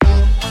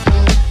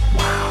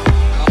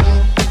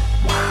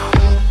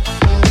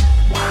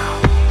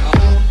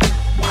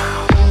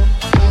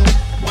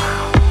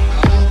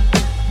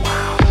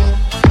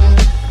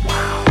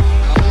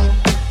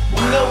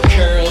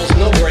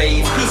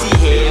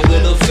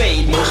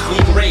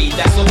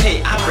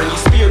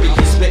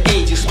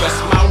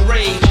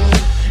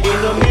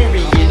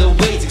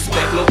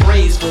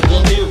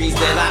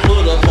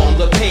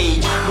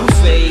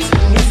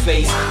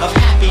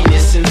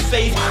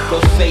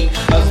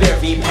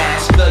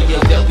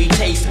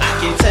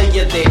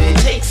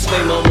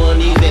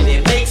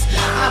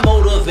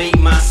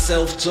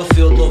to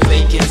fill the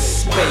vacant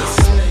space.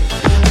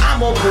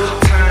 I'ma put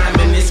time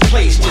in this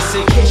place just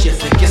in case you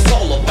think it's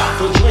all about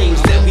the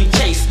dreams that we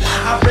chase.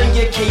 I bring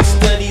you case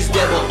studies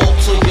that will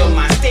alter your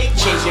mind state,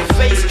 change your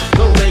face.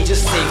 The range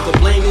is safe, the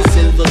blame is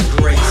in the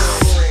grace.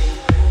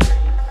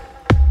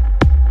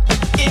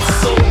 It's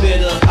so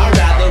bitter, I'd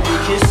rather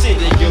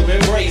reconsider your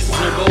embrace.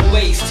 Zero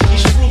waste,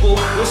 he's frugal,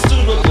 was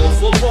suitable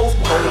for both.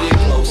 Hold it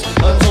close,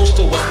 a toast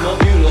to what's more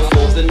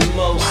beautiful than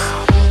most.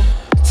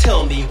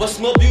 Tell me what's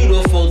more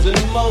beautiful than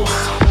most.